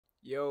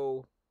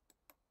Yo,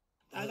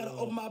 I gotta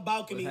open my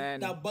balcony.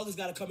 Now buggers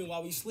gotta come in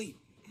while we sleep.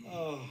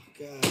 Oh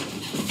God.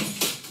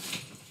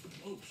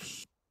 Oh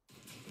shit.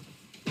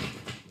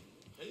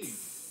 Hey,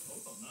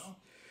 hold on now.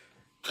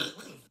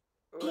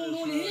 What's going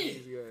on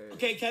here?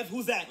 Okay, Kev,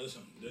 who's that?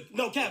 Listen,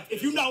 no, Kev,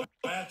 if you know,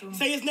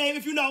 say his name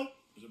if you know.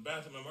 There's a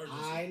bathroom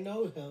emergency. I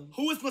know him.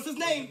 What's his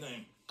name?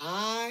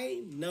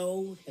 I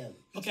know him.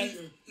 Okay.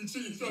 You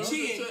cheating.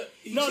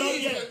 No,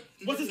 yeah.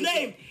 What's his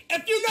name?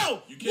 If you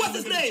know, what's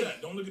his name?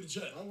 Don't look at the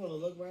chat. I'm gonna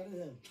look right at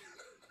him.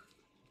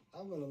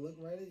 I'm gonna look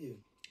right at you.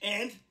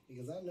 And?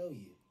 Because I know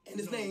you. And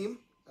his name?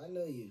 I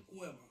know you.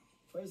 Who am I?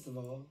 First of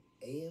all,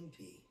 AMP.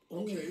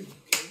 Okay.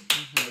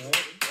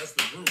 That's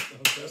the group.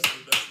 Okay. That's the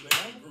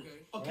name of the group.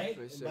 Okay.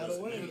 By the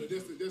way.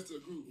 That's the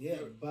group. Yeah,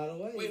 by the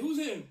way. Wait, who's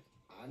him?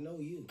 I know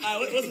you.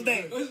 What's his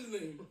name? What's his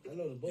name? I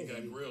know the both. He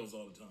got grills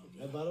all the time.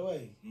 And by the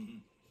way,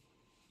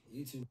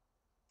 you two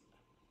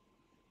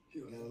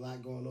got a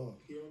lot going on.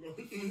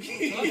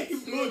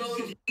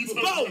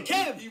 Bro,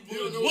 Kev,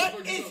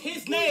 what is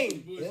his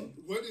name?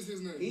 What is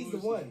his name? He's the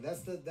one.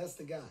 That's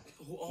the guy.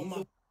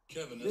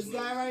 Kevin, this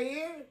guy right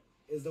here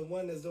is the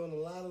one that's doing a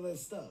lot of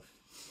this stuff.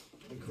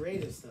 The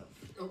creative stuff.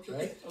 Okay.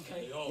 Right?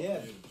 Okay.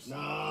 Yeah.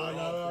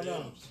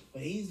 No.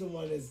 But he's the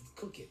one that's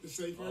cooking. The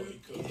safe he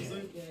cooks. Yeah.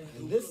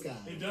 And this guy.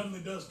 He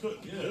definitely does cook.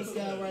 Yeah. This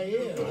guy right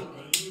here.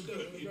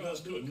 He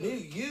does cook.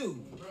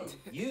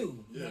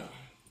 You. Yeah.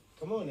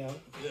 Come on now.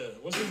 Yeah.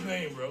 What's his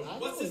name, bro?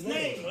 What's his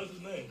name?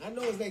 I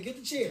know his name. Get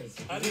the chairs.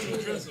 I didn't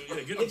even dress him.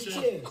 Yeah, get the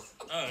chairs.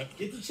 All right.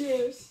 Get the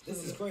chairs.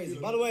 This is crazy.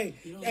 By the way,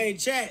 hey,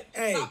 chat.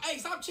 Hey.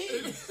 Stop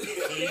cheating.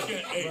 You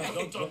can't. Hey,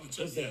 don't talk to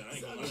chat. Yeah, I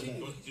ain't gonna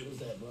lie. What's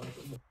that, bro?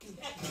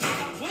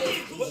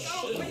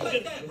 Wait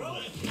like that,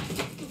 bro.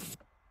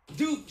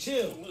 Duke,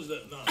 chill. What's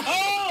that? Nah.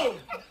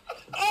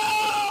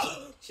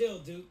 Oh! Chill,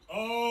 Duke.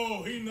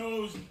 Oh, he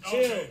knows. Chill.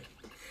 Okay.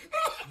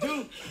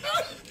 Duke.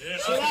 Yeah,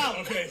 chill out.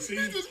 Okay, see.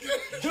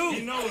 Duke.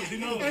 He knows.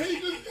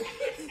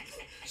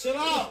 Chill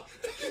out.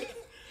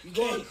 You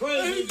going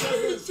crazy.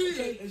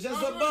 It's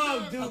just a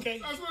bug, Duke. Okay.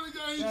 I swear to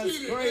God, he That's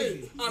cheated.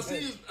 crazy. Hey,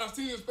 I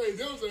seen his face.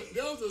 That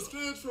was a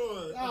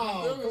scantron.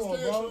 Oh, come on,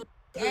 bro.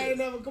 I ain't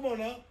never. Come on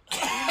now.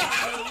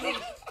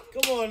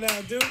 Come on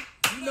now, Duke.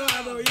 You know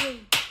I know you.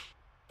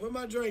 Where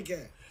my drink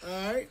at?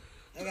 All right.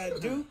 I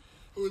got Duke.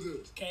 Who is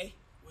this? Okay.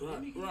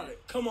 Right.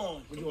 Come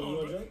on. What you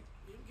want a drink?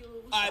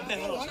 All right, man.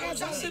 Hold on.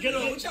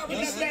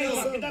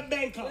 Get that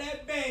bang cup.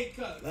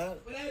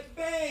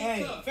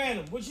 Hey,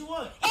 Phantom, what you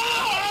want?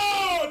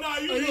 Oh, no,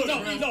 you look,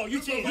 bro. No, you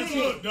changed.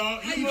 You look,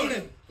 dog. You look.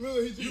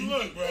 You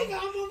look, bro.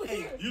 I'm over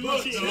here. You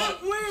look, dog.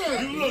 Look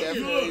weird. You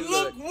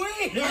look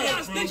weird.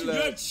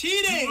 You're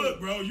cheating. You look,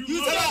 bro. You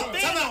look.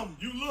 Phantom.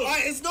 You look. All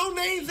right, it's no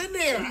names in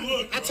there.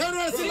 I turned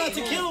around and see like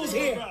Tequila was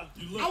here.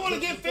 I want to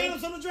get Phantom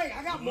some to drink.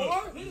 I got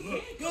more.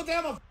 You don't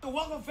have a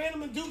welcome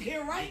Phantom and Duke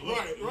here, right?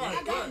 Right.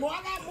 I got more.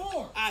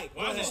 All right.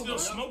 Why is it still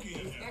smoky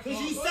in here?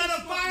 Because you set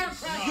a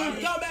firecracker,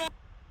 you dumbass.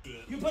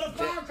 You put a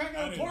firecracker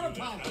in a porta I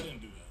potty. didn't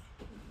do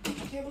that.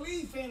 I can't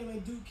believe Phantom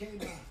and Duke came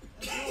out.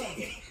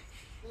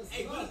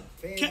 That's love.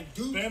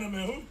 Phantom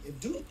and who?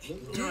 Duke.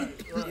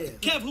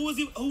 Right. Kev, who was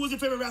your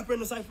favorite rapper in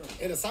the cypher?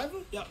 In a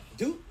cipher? Yep.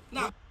 Duke?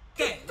 Nah.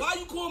 Okay. Why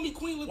you call me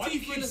Queen Why you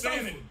Latifah keep in the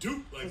saying cypher? it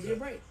Duke like Because you're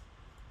that? right.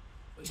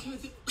 You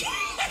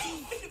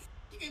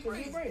get Because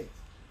brains. you're right.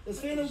 Does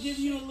Phantom give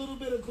you a little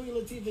bit of Queen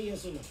Latifah,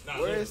 yes or no?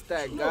 Nah, where's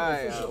that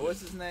guy?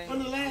 What's his name? On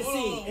the last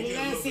scene. In the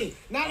last scene.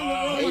 Not in the in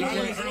early the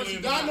parts. early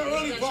Not in the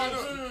early parts.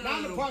 parts. Not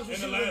in the parts where In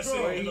she the was a last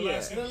girl. scene. In the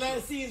last In the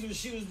last scenes when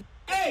she was...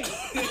 Hey,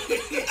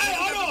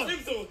 hold on.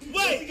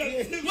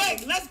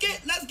 Wait. Let's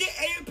get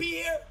AMP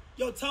here.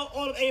 Yo, tell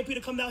all of AMP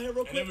to come down here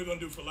real And then quick. we're gonna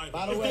do for life.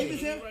 By the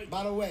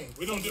way,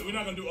 we're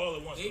not gonna do all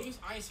at once. Davis,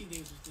 I ain't see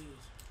Davis with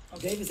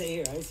this. Davis ain't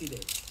here. I ain't see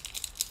Davis.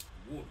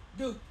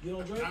 Dude, you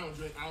don't drink? I don't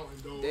drink. I don't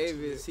indulge.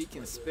 Davis, he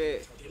can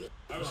spit.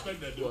 I respect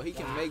that dude. Well, he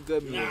can make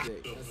good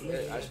music.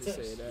 I should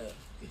say that.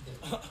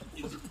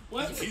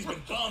 What? He's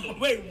been fondled.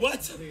 Wait,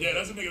 what? Yeah,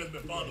 that's a nigga that's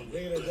been fondled.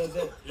 Nigga that does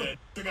that. Yeah,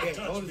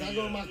 Hold it, I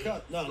go in my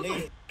cup. No,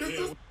 nigga. Yeah,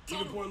 you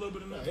can pour a little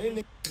bit in there. That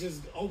nigga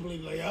just openly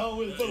like, oh,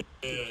 what the fuck?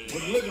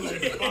 Yeah. Looking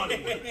like Been fondled.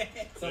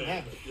 something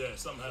happened. Yeah,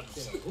 something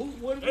happened. Who?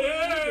 What?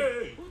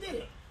 Hey! Who did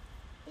it?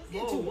 Let's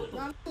get to it.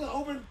 Now, nigga,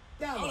 open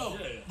down. Hold on.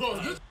 Yeah. Bro,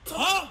 this,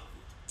 Huh?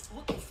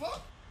 what the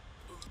fuck?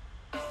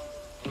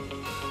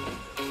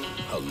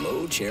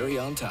 Hello, cherry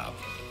on top.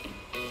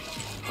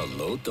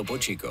 Hello, Topo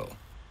Chico.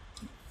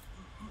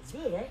 It's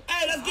good, right?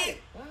 Hey, let's get.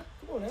 Huh?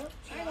 Come on now.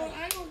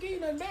 I ain't gonna give you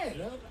nothing bad,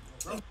 no.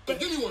 Give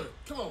me one.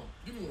 Come on.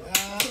 Give me one.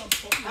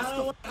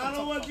 I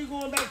don't want you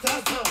going back to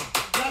that time.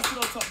 That's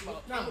what I'm talking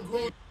about. I'm a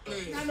grown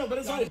man. I know, but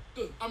it's over.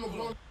 I'm a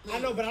grown man. I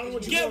know, but I don't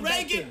want you Get going Ray,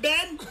 back get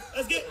there. Ben.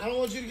 Let's get. I don't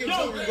want you to get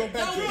drunk and go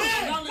back to it.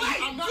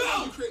 I'm not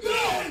letting you create this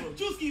story for me.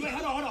 Druski, wait,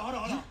 hold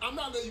on. I'm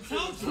not letting you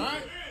create this story.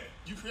 Alright?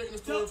 You creating a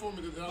story for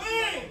me.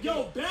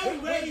 Yo,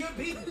 Ben, Ray,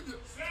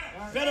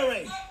 Better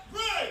Ray.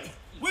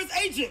 Where's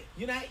Agent?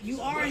 You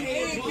are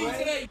here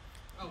today.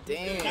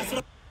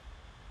 Damn.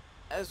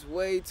 That's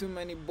way too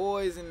many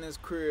boys in this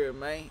crib,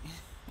 man.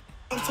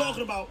 I'm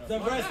talking about. The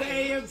rest of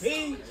AMP.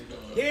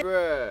 Yeah.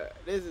 Bruh,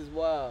 this is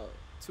wild.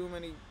 Too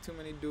many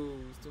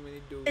dudes.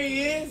 There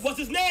he is. What's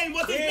his name?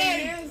 What's his There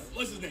he name? is.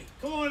 What's his name?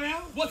 Come on now.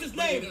 What's his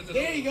name?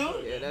 There you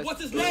go. Yeah, that's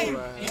What's his cool name?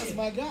 right That's here.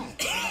 my guy.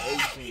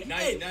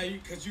 Now you,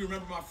 because you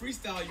remember my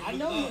freestyle, you I would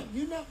know love.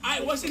 you. You know. All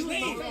right, what's his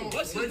name?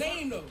 What's his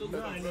name though? You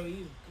know I know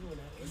you. Come on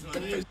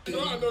now.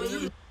 No, I know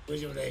you.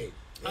 What's your name?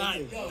 All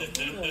right. Come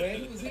on,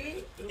 man.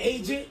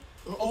 Agent.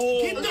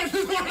 Oh,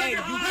 hey,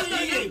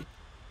 you really?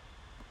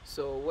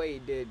 So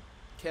wait, did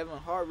Kevin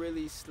Hart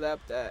really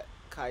slept at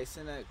Kai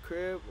Cenat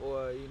crib,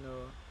 or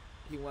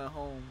he went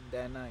home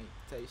that night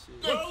type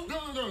shit? No,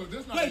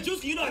 that's not. Wait,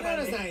 Juicy, you know I know that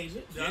that's name. not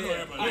Agent. Yeah, I know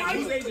everybody. All right,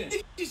 Who's who's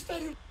agent? You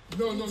studied.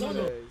 No.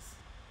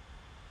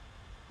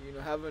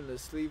 Because, having to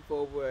sleep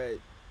over at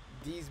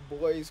these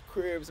boys'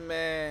 cribs,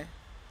 man,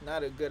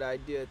 not a good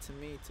idea to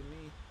me.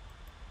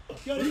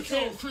 Yo, You you call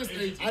can't. Chris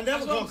agent. I never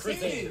That's what call I'm Chris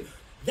saying. Agent.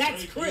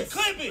 That's Chris.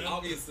 Clip it.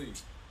 Obviously.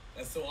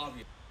 That's so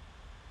obvious.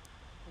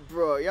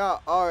 Bro,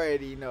 y'all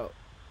already know.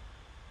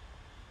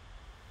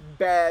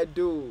 Bad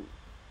dude.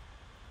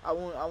 I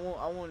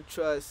won't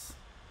trust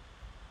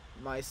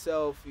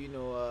myself,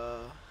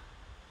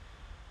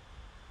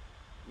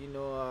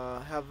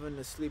 having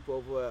to sleep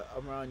over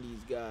around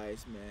these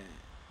guys, man.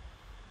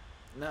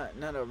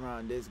 Not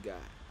around this guy.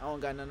 I don't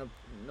got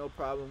no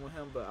problem with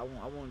him, but I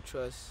won't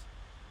trust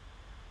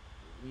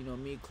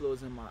me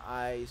closing my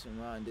eyes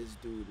around this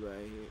dude right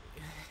here.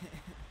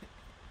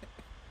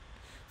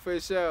 For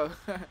sure.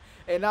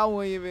 And I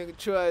won't even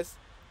trust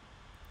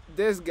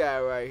this guy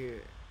right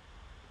here.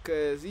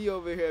 Cause he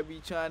over here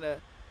be trying to.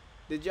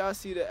 Did y'all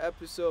see the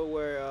episode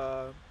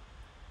where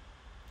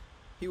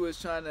he was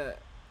trying to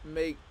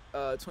make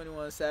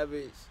 21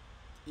 Savage,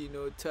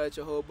 touch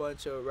a whole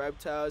bunch of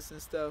reptiles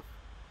and stuff?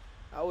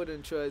 I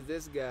wouldn't trust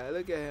this guy.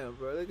 Look at him,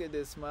 bro. Look at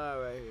this smile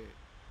right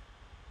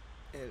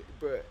here. And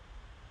bro,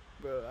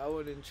 I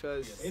wouldn't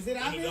trust Is it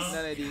obvious?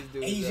 none of these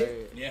dudes Agent?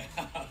 right here.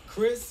 Yeah.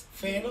 Chris,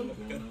 Phantom,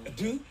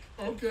 Duke,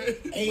 Okay.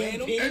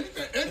 AMP.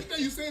 Everything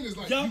you saying is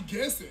like Yo, you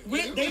guessing.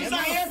 They Am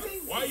I answering?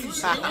 Why are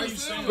you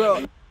saying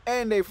Bro,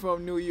 and they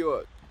from New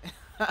York.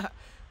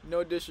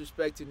 No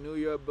disrespect to New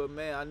York, but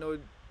man, I know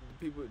the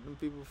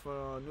people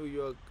from New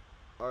York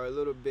are a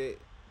little bit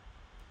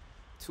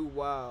too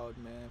wild,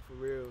 man, for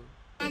real.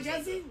 Am I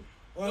guessing?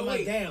 Or No, am I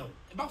wait. down?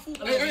 About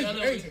food.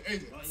 Agent.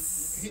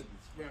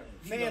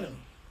 Phantom,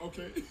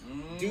 Okay.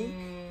 Duke,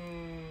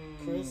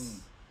 Chris.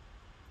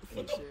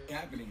 What the f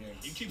happening here?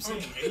 You keep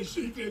saying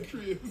Asian. He said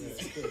Chris.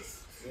 Yeah,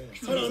 Chris.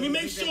 Yeah. Hold on, let me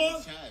make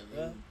sure.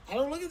 I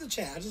don't look at the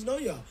chat. I just know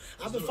y'all.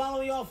 I've been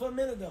following y'all for a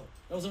minute though.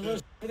 That was a real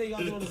everything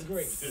y'all doing is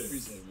great.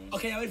 Appreciate it, man.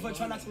 Okay, I'm ready for a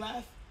try not to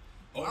laugh.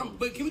 Oh,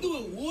 But can we do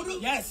it with water?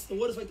 Yes, the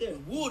water's right there.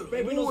 Water.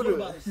 Baby, we know Water.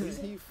 about it.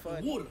 He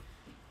funny. Water.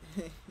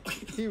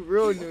 He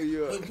real New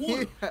York. With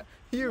water.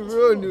 He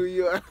real New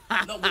York.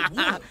 No, with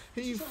water.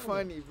 He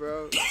funny,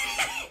 bro.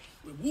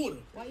 With water.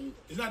 Why you?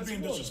 He's not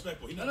being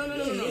disrespectful. He's not No.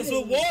 being It's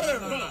with water.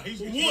 No, he's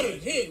With water.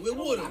 Here, with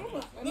water. No.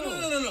 With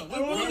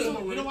water.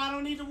 You know why I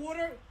don't need the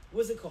water?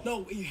 What's it called?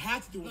 No, you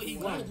have to do it. No, you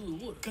gotta do the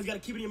water. Because you gotta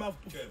keep it in your mouth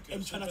Okay,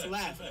 and try not to sit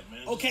laugh. back,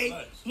 man. Okay,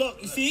 Relax.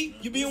 look, you see?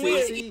 You being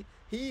See, weird.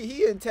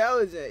 he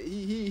intelligent.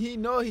 He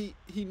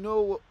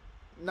know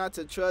not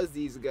to trust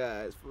these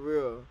guys for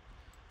real.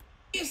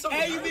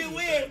 Hey, you being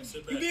weird.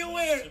 Sit back, You being man.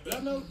 weird. Sit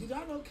back. Did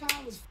y'all know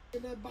Kyle was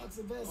in that box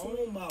of Vaseline?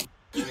 Oh my.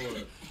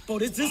 Bro,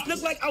 this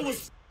look like I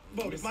was.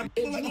 Bro, this my look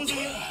like I was in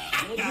here. I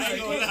ain't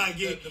gonna lie,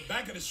 the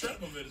back of the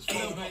strap of it is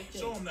full.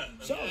 Show him that.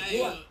 Show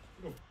it. What?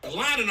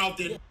 Lining off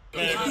there.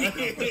 Man.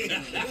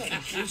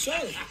 You show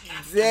it.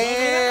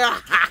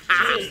 Damn.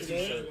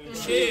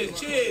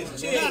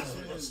 Cheers.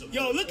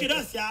 Yo, look at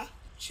us, y'all.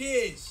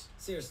 Cheers.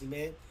 Seriously,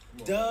 man.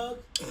 Doug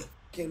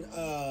can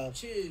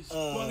Cheers.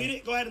 Go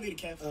ahead and lead it,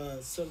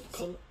 Kev. some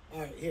all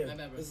right, here.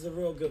 This is a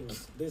real good one.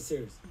 This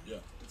serious. Yeah.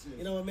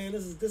 You know what, man?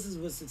 This is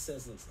what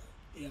success looks like.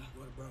 Yeah,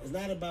 bro. It's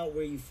not about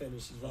where you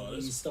finish, it's about where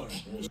you start.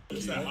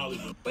 It's not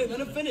Hollywood. Wait, let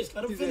him finish.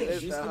 Let him He said finish.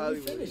 it's Just not let me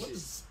Hollywood finish.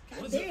 shit.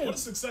 What Goddamn.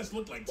 does success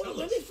look like? Tell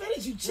Let us. me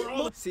finish, you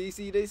chipmunk.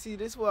 See, this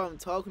is what I'm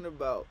talking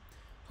about.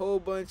 Whole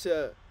bunch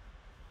of,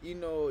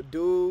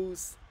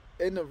 dudes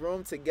in the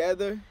room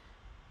together.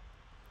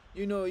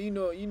 You know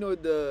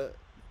the.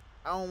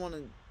 I don't want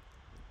to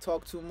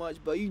talk too much,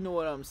 but you know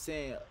what I'm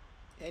saying.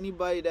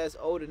 Anybody that's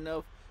old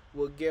enough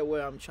will get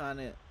what I'm trying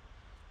to,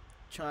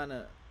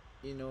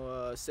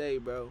 say,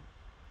 bro.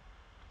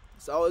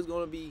 It's always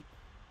gonna be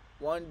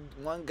one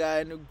guy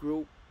in the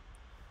group,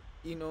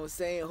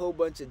 saying a whole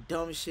bunch of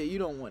dumb shit you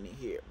don't want to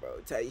hear, bro.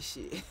 Type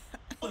shit.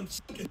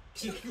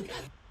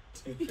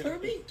 You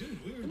heard me? Dude,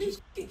 we were Let me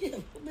just.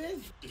 man,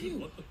 fuck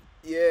you.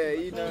 Yeah,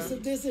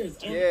 This is.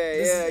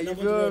 Yeah, you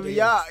feel me?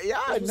 Y'all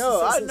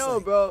know, I know,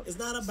 bro. It's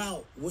not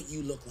about what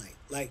you look like.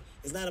 Like,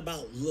 it's not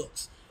about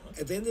looks.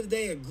 At the end of the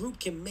day, a group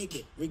can make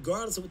it,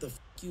 regardless of what the f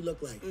you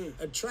look like.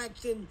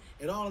 Attraction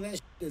and all of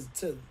that is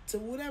to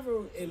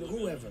whatever and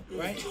whoever,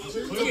 right? Let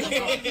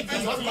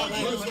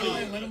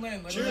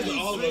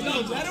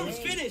him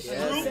finish.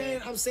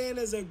 I'm saying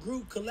as a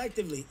group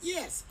collectively,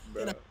 yes.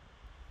 Bro.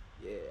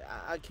 Yeah,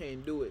 I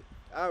can't do it.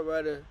 I'd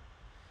rather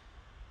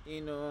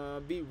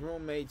be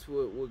roommates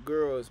with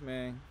girls,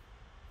 man.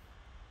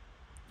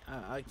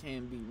 I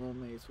can't be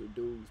roommates with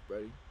dudes,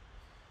 buddy.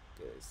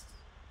 Cause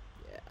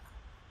yeah,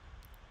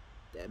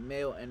 that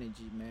male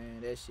energy,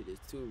 man, that shit is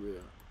too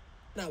real.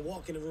 Not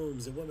walk in the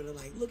rooms and women are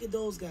like, look at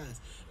those guys.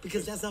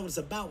 Because that's not what it's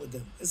about with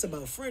them. It's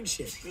about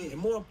friendship. And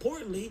more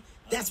importantly,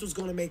 that's what's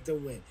going to make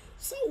them win.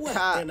 So what?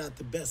 They're not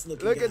the best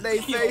looking Look guys. at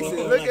their faces.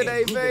 Look at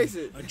their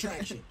faces.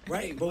 Attraction,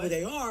 right? But what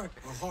they are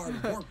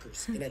hard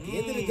workers. And at the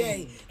end of the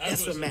day,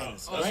 that's what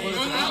matters. Right?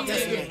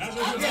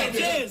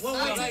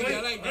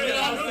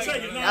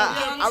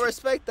 I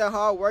respect the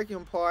hard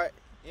working part.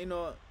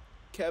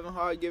 Kevin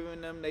Hart giving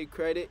them their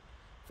credit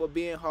for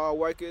being hard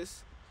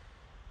workers.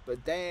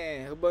 But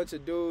damn, a bunch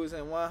of dudes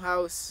in one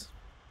house.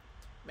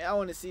 Man, I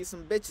want to see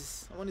some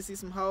bitches. I want to see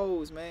some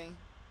hoes, man.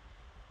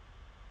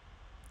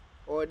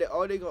 Or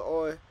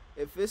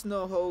if it's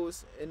no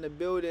hoes in the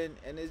building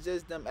and it's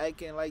just them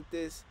acting like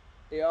this,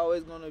 they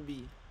always gonna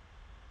be,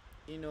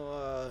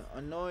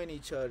 annoying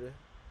each other,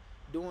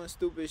 doing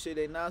stupid shit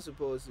they not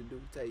supposed to do,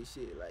 type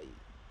shit, like,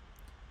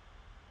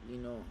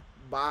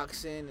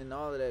 boxing and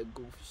all of that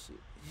goofy shit.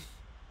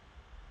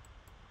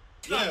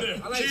 Yeah,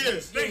 I like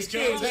cheers. Thanks,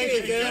 Cheers.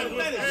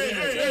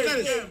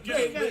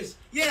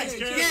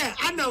 Yeah,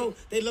 I know.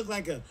 They look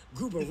like a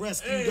group of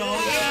rescue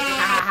dogs.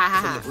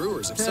 From the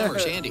brewers of Summer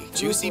Shandy,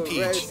 Juicy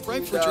Peach,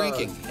 ripe for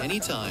drinking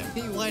anytime.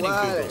 Wine and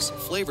Kugels,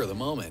 flavor the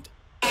moment.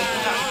 He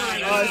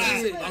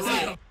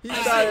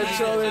started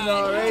trolling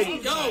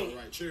already.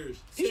 Right, cheers.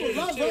 People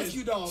love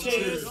rescue dogs.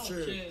 Cheers.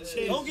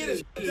 Don't get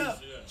it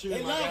up.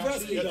 They love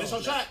rescue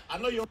dogs. I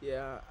know you.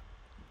 Yeah,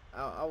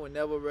 I would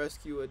never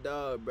rescue a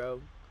dog, bro.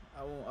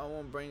 I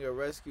won't bring a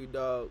rescue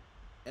dog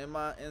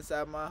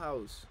inside my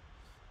house.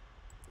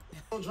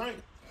 Don't drink.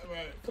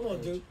 Come on,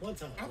 dude. One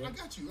time. I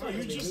got you.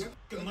 You just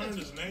learned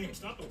his name.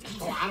 Stop it.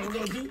 Oh, I don't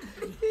know, dude.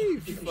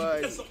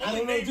 That's the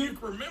only name you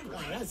can remember.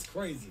 Oh, that's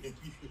crazy.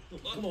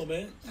 Come on,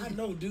 man. I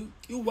know, dude.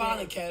 You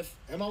wildin', Kev.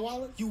 Am I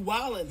wildin'? You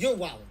wildin'. You're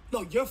wildin'.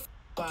 No, you're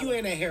wildin'. You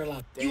ain't that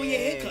hairline. You and your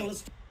hair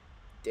colors.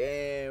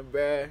 Damn,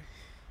 bruh.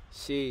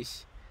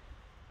 Sheesh.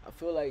 I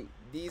feel like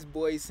these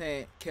boys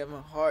saying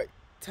Kevin Hart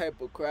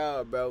type of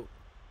crowd, bro.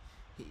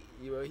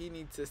 He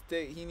need to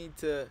stick. He need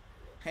to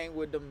hang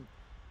with them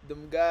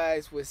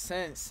guys with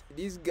sense.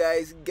 These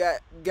guys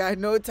got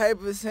no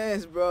type of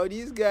sense, bro.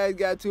 These guys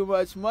got too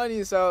much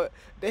money, so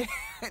they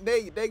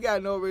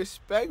got no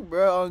respect,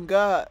 bro. On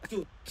God.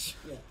 Yeah,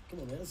 come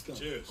on, man. Let's go.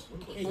 Cheers.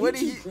 Hey, What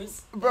did he,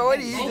 bro? What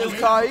did he just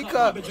call? He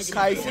called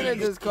Kaisina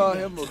just called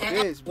him a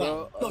bitch,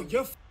 bro. No,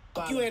 you're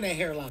You ain't that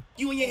hairline.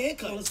 You and your hair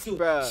Come on, colors. let's do it.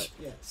 Bruh,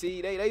 Yeah.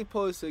 see, they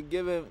supposed to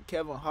give him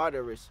Kevin Hart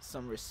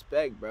some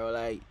respect, bro.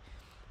 Like,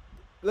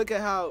 look at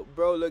how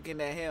bro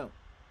looking at him.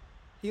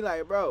 He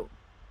like, bro,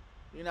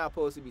 you're not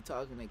supposed to be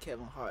talking to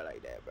Kevin Hart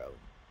like that, bro.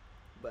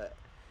 But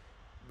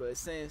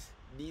since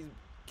these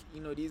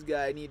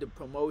guys need the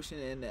promotion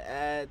and the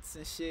ads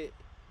and shit,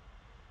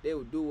 they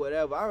will do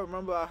whatever. I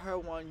remember I heard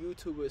one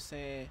YouTuber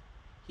saying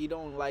he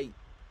don't like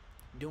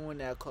doing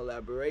that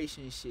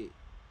collaboration shit.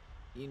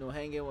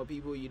 Hanging with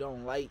people you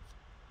don't like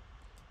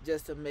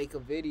just to make a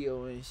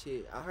video and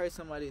shit. I heard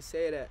somebody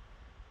say that.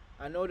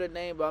 I know the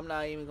name, but I'm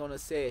not even gonna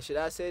say it. Should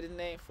I say the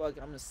name? Fuck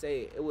it, I'm gonna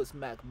say it. It was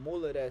Mac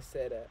Muller that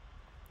said that.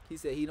 He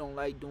said he don't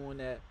like doing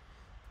that,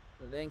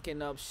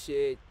 linking up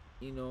shit,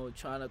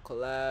 trying to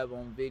collab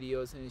on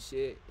videos and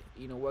shit,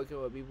 working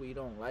with people you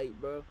don't like,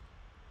 bro.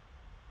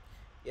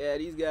 Yeah,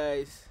 these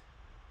guys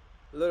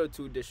a little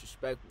too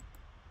disrespectful.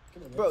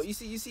 Come on, Bro, you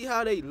see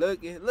how they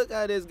looking? Look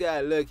how this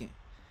guy looking.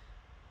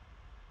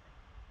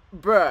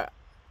 Bruh,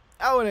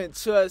 I wouldn't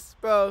trust,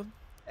 bro.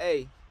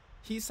 Hey,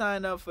 he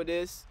signed up for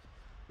this.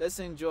 Let's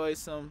enjoy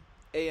some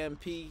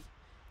AMP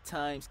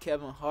times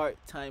Kevin Hart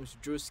times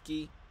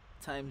Druski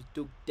times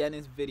Duke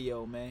Dennis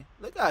video, man.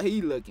 Look how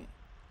he looking.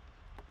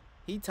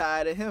 He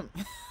tired of him.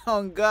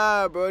 On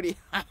God, Brody.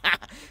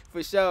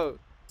 For sure.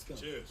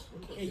 Cheers.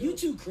 Hey, you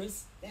too,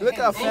 Chris. Look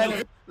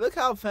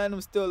how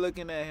Phantom's still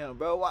looking at him,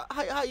 bro.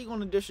 How you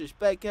gonna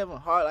disrespect Kevin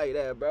Hart like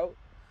that, bro?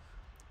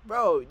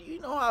 Bro, do you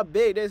know how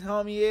big this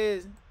homie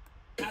is?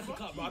 Half a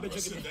cup, bro. I've been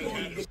drinking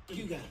before.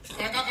 You guys.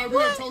 I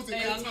really toasted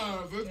 8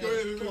 times. Let's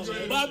go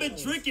ahead. But I've been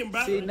drinking,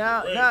 bro. See,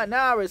 now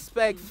I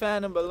respect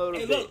Phantom a little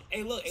bit.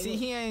 Hey, look. See,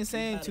 he ain't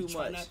saying too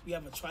much. We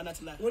have a try not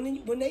to laugh.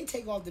 When they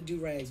take off the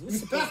do-rags, what's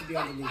supposed to be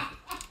underneath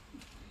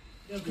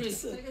it?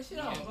 Chris, take a shit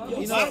off,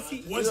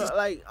 bro.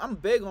 Like, I'm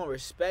big on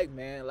respect,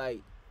 man.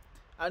 Like,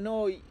 I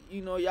know,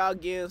 y'all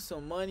getting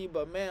some money,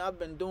 but, man, I've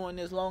been doing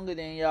this longer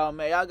than y'all,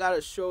 man. Y'all got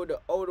to show the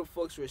older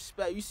folks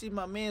respect. You see,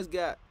 my man's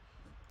got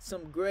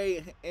some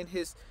gray in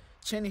his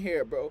chin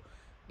hair, bro.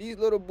 These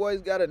little boys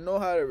got to know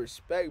how to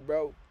respect,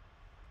 bro.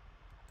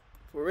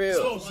 For real.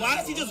 So, why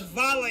is he just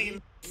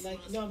violating? Like,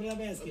 no, but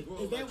I'm asking,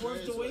 is that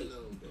worth the wait?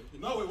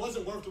 No, it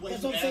wasn't worth the wait.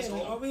 That's what I'm saying.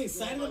 Like, are we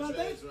excited about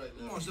that?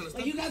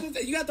 Like,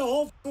 you got the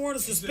whole world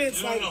of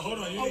suspense. Like, hold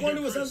on. I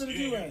wonder what's under the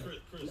do-rag. Chris.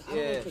 I don't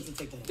know if Chris will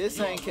take that. This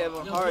ain't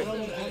Kevin Hart I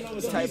know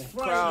it's type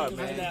crowd,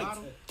 man.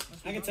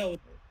 I can tell.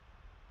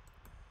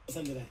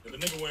 what's under that. If a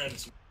nigga wearing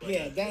some like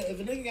Yeah, that if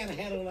a nigga got a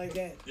hat on like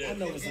that, I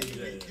know what's under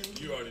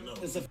that. you already know.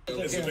 It's a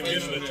It's the beginning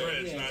of the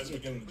dreads. Nah, it's the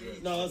beginning of the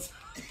dreads. No,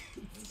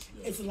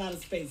 it's a lot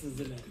of spaces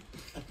in that.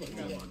 Oh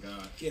my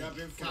God. Yeah.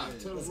 God,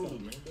 tell the rule,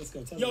 man. Let's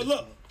go. Tell Yo, me look.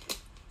 about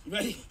You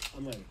ready? it.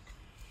 I'm ready.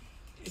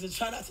 It's a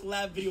try not to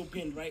laugh video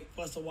pinned, right?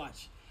 For us to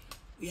watch.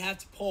 We have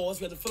to pause.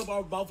 We have to fill up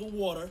our mouth with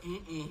water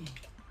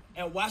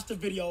and watch the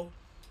video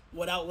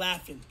without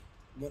laughing.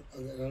 But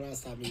don't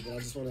stop me. But I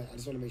just want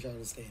to make sure I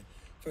understand.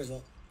 First of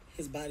all,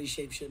 his body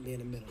shape shouldn't be in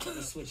the middle.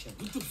 Let's switch him.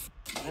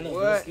 I know.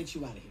 What? Let's get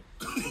you out of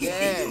here.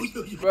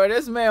 Damn. Bro,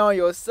 this man on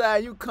your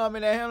side, you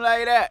coming at him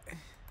like that?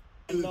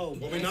 No,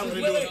 What we're not gonna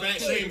do is back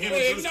shame him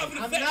and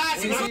Druski.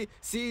 I'm not.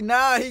 See,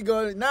 now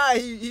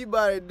he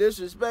about to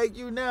disrespect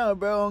you now,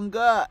 bro, on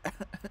God.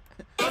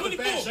 I'm gonna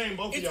fat shame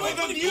both of It's y'all.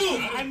 for the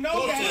views. I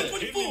know that. He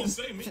didn't even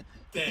say me.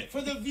 That.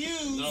 For the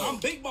views. No. I'm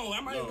big bone.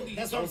 I might really.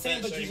 That's what I'm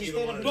saying. But you just Shame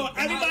stand either up.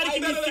 one.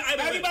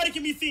 Bro, everybody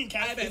can be seen,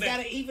 Cat. You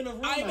gotta even a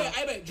room out.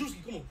 I bet.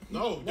 Druski, come on. No,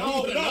 No, don't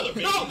no, put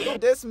another no. bitch in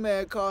This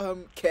man call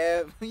him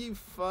Cap. You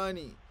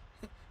funny.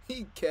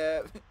 He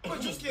Cap.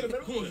 Druski in the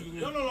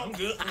middle. No. I'm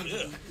good.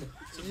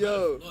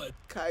 Yo,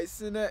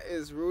 Kaisina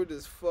is rude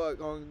as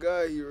fuck. On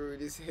God, he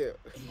rude as hell.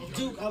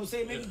 Duke, I would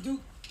say maybe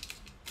Duke.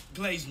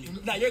 Glaze me.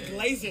 Nah, you're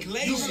glazing.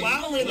 You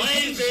wildin'.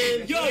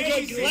 Glazing. Yo, you're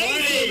glazing.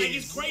 Glazing.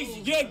 It's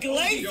crazy. You're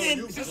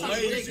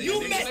glazing.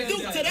 You met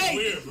Duke That's today.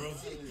 weird, bro.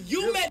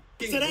 You met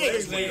today.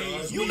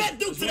 That's You met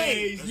Duke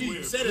today. That's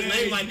weird. Said his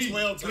name like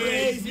 12 times.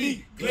 Glaze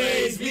me.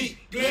 Glaze me.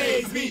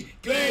 Glaze me.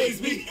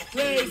 Glaze me.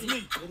 Glaze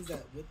me. What is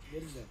that? What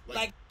is that?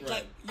 Like,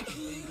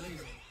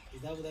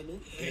 Is that what that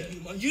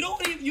means? you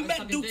don't even, you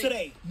met Duke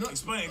today.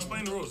 Explain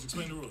the rules.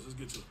 Explain the rules. Let's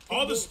get to it.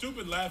 All the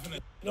stupid laughing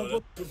at. No,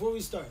 but before we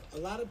start, a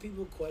lot of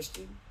people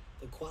question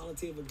the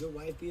quality of a good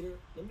wife beater.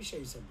 Let me show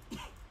you something.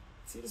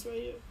 See this right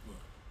here?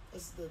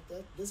 That's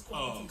this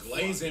quality.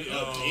 Glazing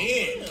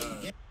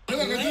again.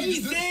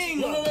 Glazing.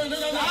 Glazing. No.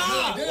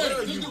 Stop. What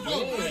are you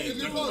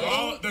doing?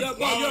 The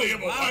quality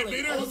of a white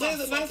beater? Oh, there's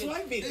a nice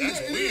wife beater.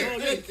 That's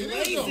weird.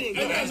 Glazing.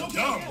 Hey, that's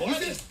dumb. I'm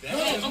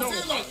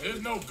saying like,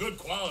 There's no good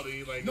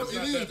quality. Like, no, it's it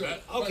not is that though. bad.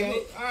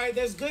 Okay, all right.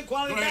 There's good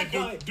quality. Go bad ahead,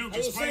 quality. Duke. I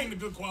was Explain saying- the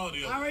good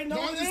quality of I it. already know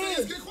No, what I'm it just saying is.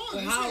 it's good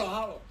quality. But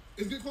how?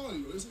 It's good quality,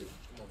 bro. That's it.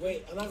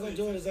 Wait, I'm not gonna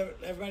do it. Is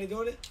everybody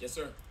doing it? Yes,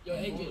 sir. Yo,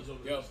 hey, kid.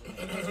 Yo.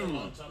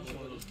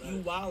 You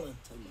wildin'.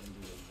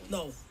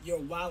 No, you're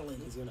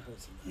wildin'. It's gonna hurt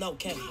somebody. No,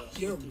 Kevin,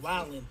 you're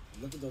wildin'.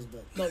 Look at those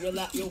buttons. No, you're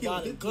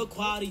wildin'. Good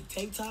quality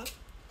tank top.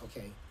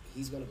 Okay,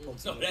 he's gonna poke No,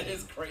 somebody. that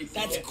is crazy.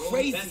 That's That's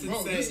crazy.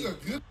 Bro, this is a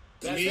good.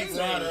 Meat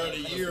rider of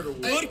the year to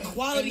Good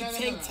quality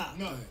tank top.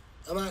 No,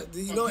 I'm not,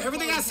 you know,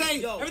 everything I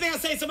say,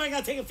 somebody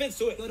gotta take offense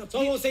to it.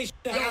 So I won't say shit.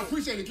 I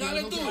appreciate it,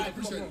 Kevin. let's do Okay, it. I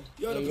appreciate it.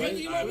 Yo, the You printer,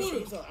 ready? you my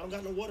water. I don't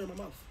got no water in my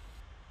mouth.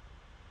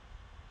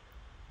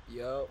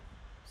 Yo,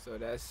 so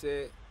that's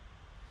it.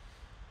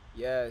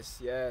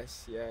 Yes.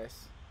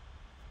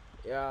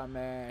 Yeah,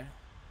 man.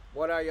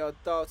 What are your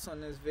thoughts on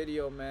this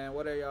video, man?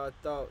 What are y'all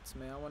thoughts,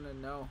 man? I want to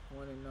know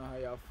how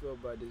y'all feel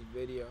about this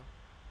video.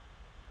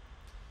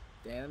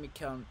 Damn, let me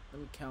count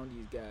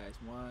these guys.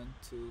 1,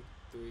 2,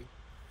 3,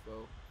 4,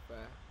 5,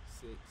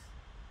 6,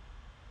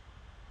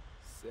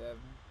 7,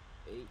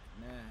 8,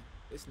 9.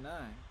 It's 9.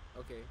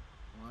 Okay.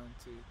 1,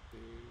 2, 3,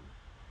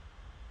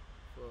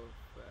 4,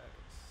 5,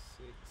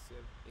 6,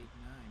 7, 8,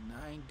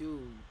 9. 9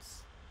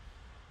 dudes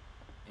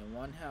in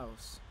one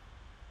house.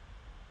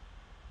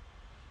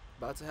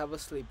 About to have a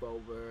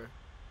sleepover.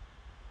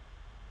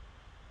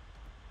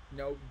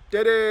 No,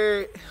 did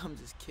it? I'm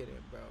just kidding,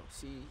 bro.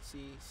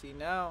 See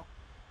now.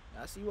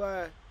 I see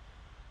why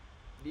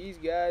these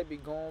guys be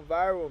going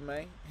viral,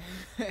 man.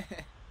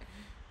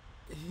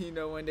 You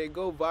know, when they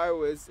go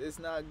viral, it's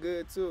not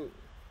good too.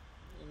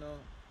 You know,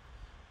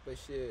 but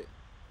shit,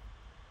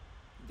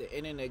 the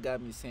internet got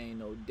me saying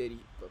no Diddy,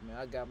 but man,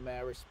 I got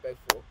mad respect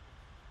for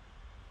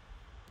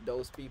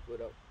those people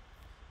though.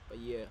 But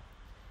yeah,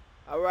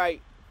 all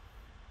right.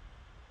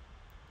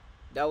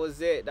 That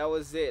was it.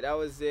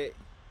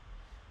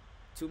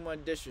 Too much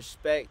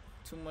disrespect.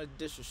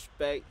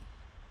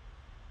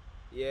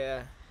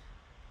 Yeah.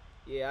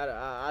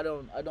 I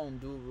don't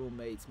do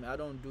roommates, man. I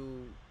don't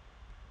do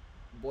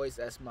boys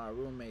as my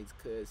roommates,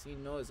 cause you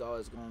know it's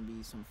always gonna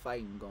be some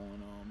fighting going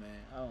on, man.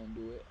 I don't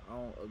do it. I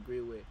don't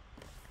agree with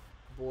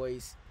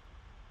boys.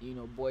 You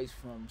know, boys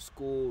from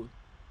school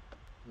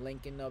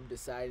linking up,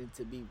 deciding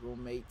to be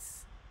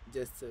roommates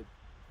just to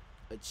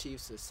achieve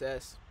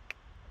success.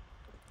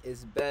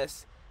 It's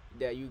best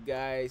that you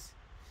guys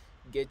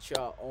get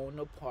your own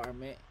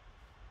apartment,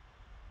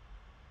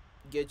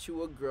 get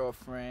you a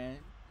girlfriend,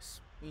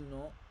 you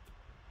know,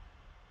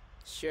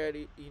 share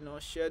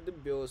the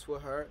bills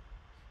with her,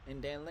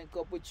 and then link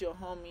up with your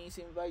homies,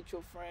 invite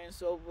your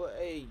friends over,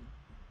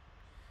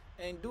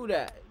 and do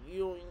that.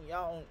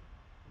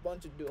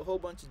 A whole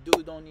bunch of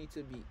dudes don't need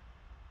to be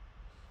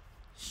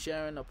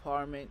sharing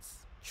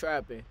apartments,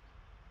 trapping.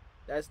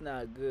 That's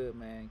not good,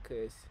 man,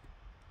 cause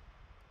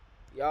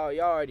y'all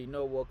already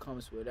know what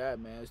comes with that,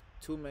 man. There's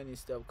too many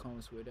stuff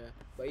comes with that.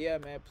 But yeah,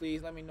 man,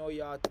 please let me know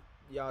y'all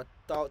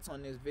thoughts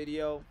on this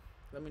video.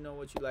 Let me know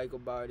what you like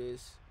about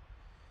this.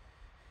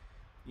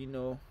 you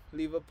know,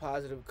 leave a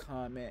positive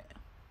comment.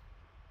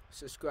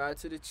 Subscribe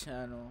to the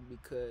channel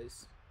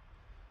because,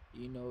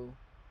 you know,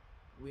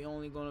 we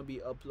only gonna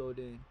be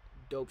uploading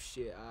dope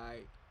shit,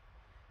 alright?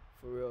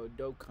 For real,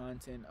 dope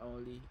content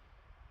only.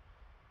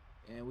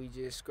 And we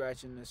just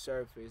scratching the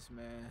surface,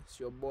 man. It's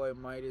your boy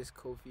Midas,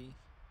 Kofi.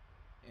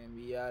 And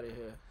we out of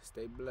here.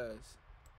 Stay blessed.